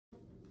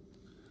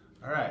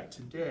All right,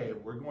 today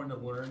we're going to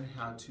learn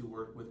how to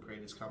work with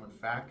greatest common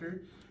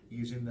factor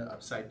using the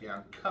upside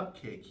down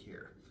cupcake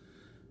here.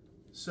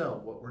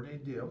 So what we're going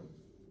to do,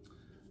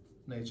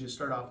 I'm going to just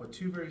start off with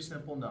two very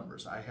simple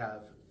numbers. I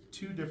have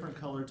two different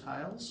color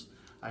tiles.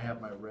 I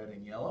have my red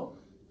and yellow,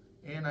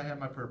 and I have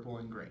my purple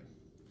and green.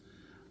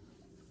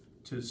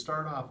 To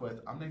start off with,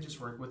 I'm going to just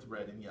work with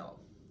red and yellow.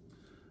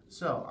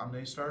 So I'm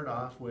going to start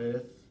off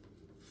with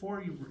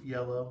 4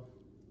 yellow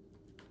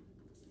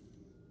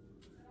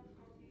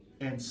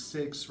and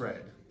 6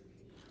 red.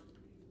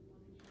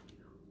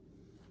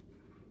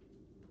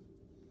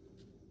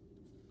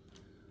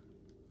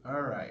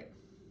 All right,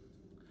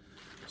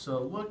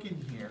 so look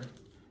in here,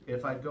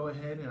 if I go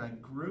ahead and I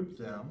group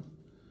them,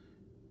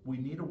 we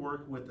need to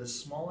work with the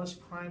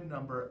smallest prime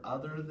number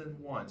other than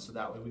 1, so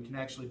that way we can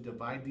actually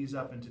divide these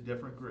up into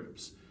different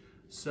groups.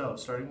 So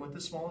starting with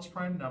the smallest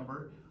prime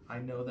number, I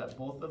know that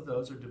both of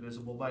those are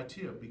divisible by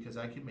 2 because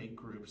I can make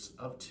groups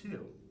of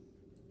 2.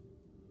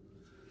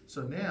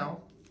 So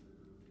now,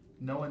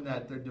 knowing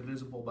that they're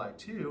divisible by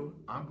 2,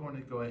 I'm going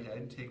to go ahead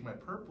and take my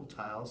purple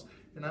tiles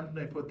and I'm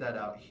going to put that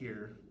out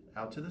here,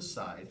 out to the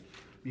side,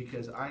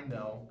 because I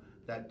know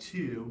that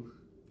 2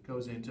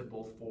 goes into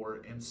both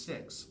 4 and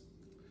 6.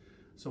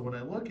 So when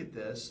I look at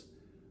this,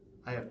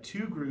 I have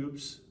 2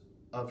 groups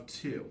of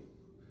 2.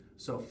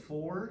 So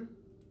 4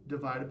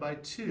 divided by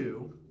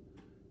 2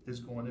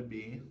 is going to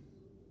be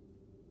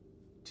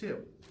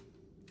 2.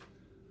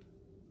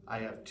 I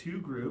have 2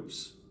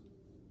 groups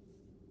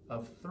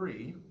of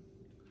 3.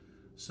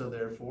 So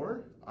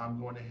therefore, I'm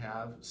going to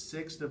have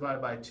 6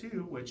 divided by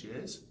 2, which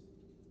is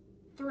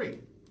 3.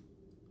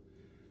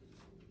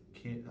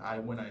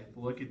 When I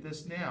look at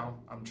this now,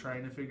 I'm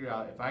trying to figure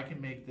out if I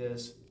can make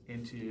this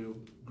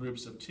into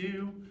groups of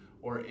 2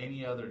 or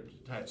any other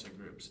types of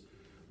groups.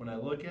 When I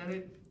look at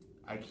it,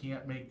 I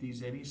can't make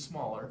these any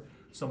smaller.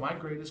 So my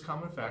greatest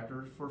common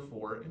factor for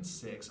 4 and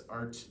 6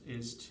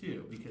 is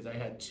 2, because I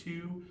had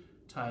 2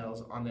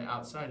 tiles on the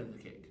outside of the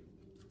cake.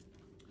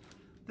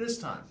 This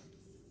time,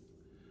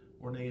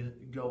 we're going to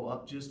go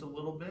up just a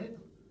little bit,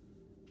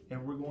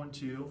 and we're going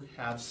to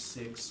have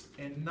 6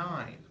 and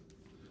 9.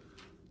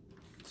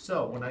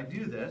 So when I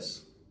do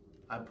this,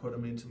 I put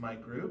them into my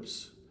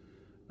groups.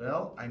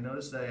 Well, I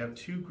notice that I have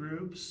 2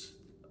 groups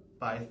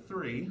by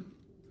 3.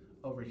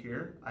 Over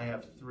here, I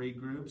have 3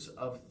 groups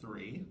of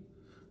 3.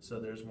 So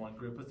there's 1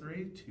 group of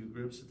 3, 2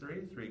 groups of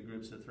 3, 3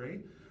 groups of 3.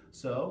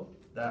 So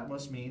that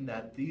must mean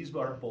that these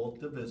are both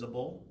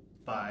divisible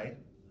by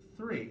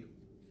 3.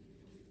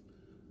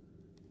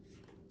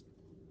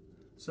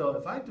 So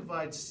if I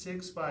divide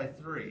 6 by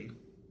 3,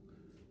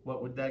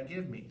 what would that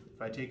give me?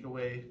 If I take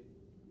away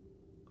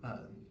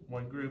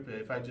 1 group,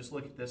 if I just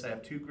look at this, I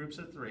have 2 groups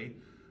of 3.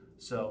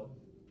 So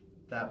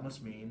that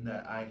must mean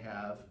that I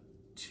have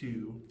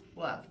 2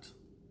 left.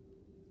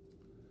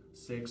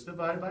 6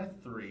 divided by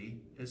 3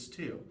 is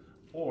 2.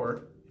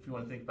 Or, if you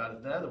want to think about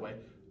it the other way,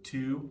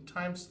 2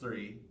 times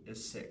 3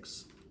 is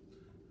 6.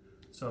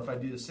 So if I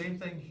do the same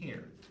thing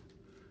here,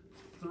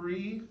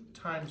 3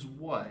 times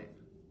what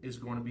is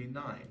going to be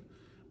 9?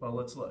 Well,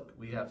 let's look.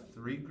 We have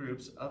 3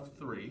 groups of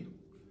 3.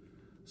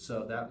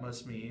 So that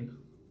must mean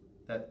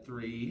that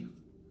 3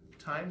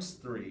 times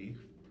 3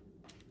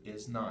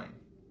 is 9.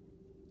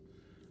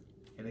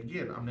 And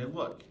again, I'm going to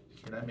look.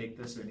 Can I make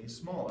this any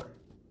smaller?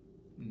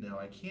 No,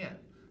 I can't.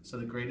 So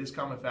the greatest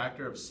common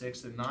factor of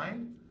 6 and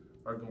 9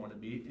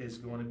 is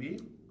going to be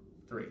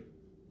 3.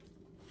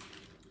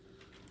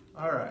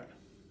 All right.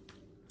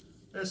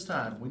 This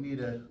time we need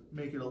to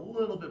make it a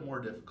little bit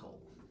more difficult.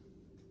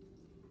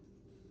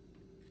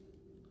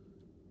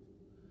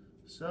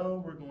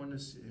 So we're going to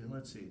see,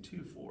 let's see,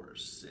 2, 4,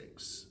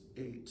 6,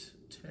 8,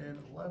 10,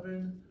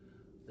 11.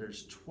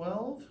 There's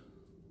 12.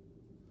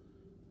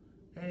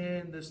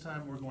 And this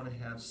time we're going to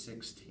have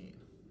 16.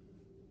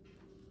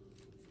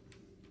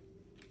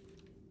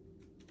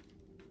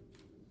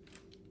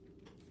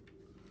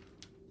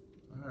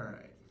 All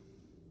right.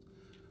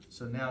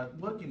 So now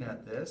looking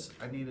at this,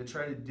 I need to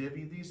try to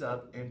divvy these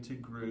up into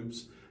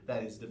groups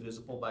that is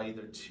divisible by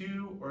either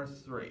 2 or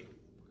 3.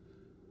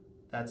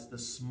 That's the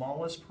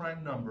smallest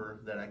prime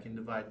number that I can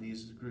divide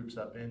these groups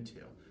up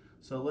into.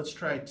 So let's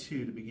try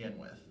 2 to begin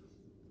with.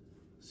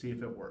 See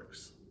if it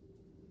works.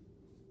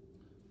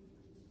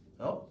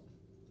 Oh,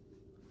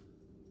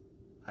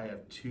 I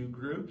have 2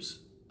 groups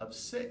of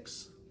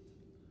 6.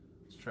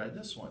 Let's try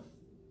this one.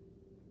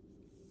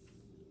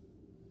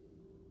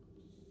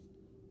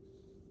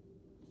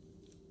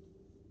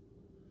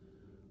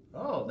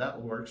 Oh,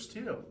 that works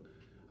too.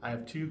 I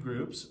have 2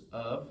 groups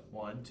of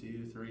 1,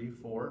 2, 3,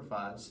 4,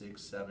 5,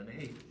 6, 7,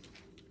 8.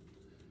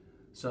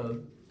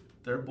 So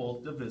they're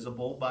both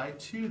divisible by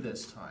 2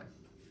 this time.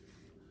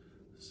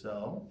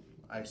 So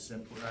I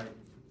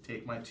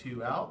take my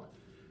 2 out.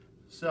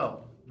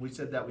 So we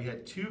said that we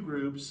had 2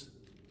 groups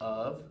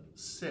of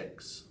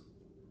 6.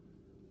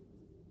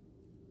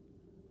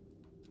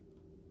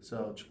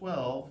 So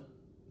 12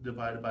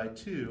 divided by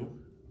 2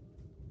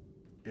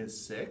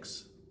 is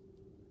 6.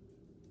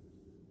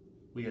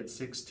 We had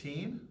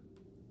 16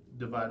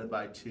 divided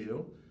by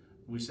 2,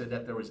 we said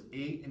that there was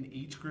 8 in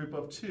each group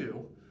of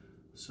 2,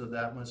 so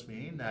that must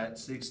mean that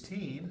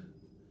 16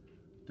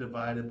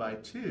 divided by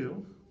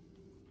 2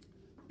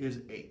 is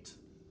 8.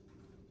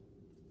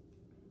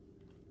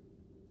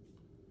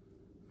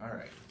 All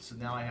right, so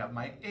now I have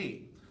my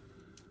 8.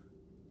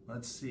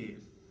 Let's see.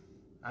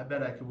 I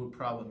bet I would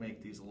probably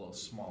make these a little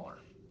smaller.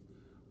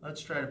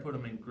 Let's try to put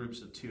them in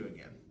groups of 2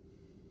 again.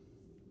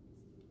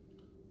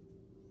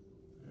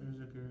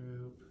 There's a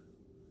group.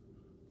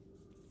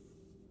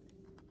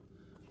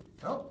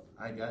 Oh,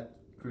 I got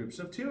groups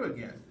of 2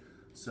 again.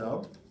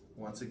 So,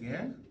 once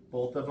again,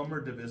 both of them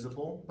are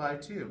divisible by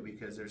 2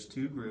 because there's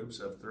 2 groups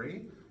of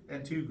 3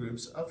 and 2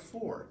 groups of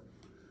 4.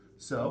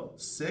 So,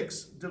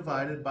 6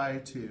 divided by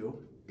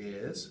 2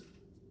 is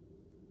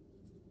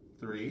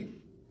 3.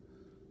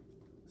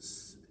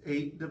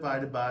 8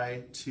 divided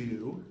by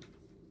 2,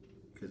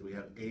 because we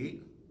have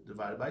 8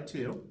 divided by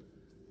 2,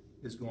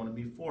 is going to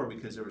be 4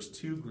 because there was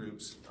 2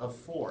 groups of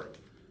 4.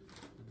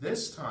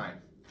 This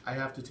time, I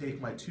have to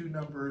take my 2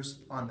 numbers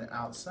on the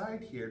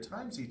outside here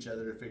times each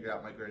other to figure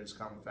out my greatest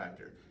common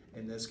factor.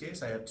 In this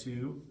case, I have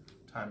 2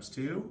 times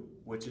 2,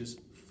 which is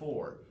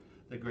 4.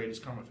 The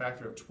greatest common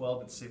factor of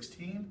 12 and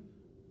 16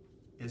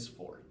 is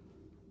 4.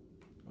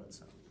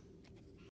 What's up?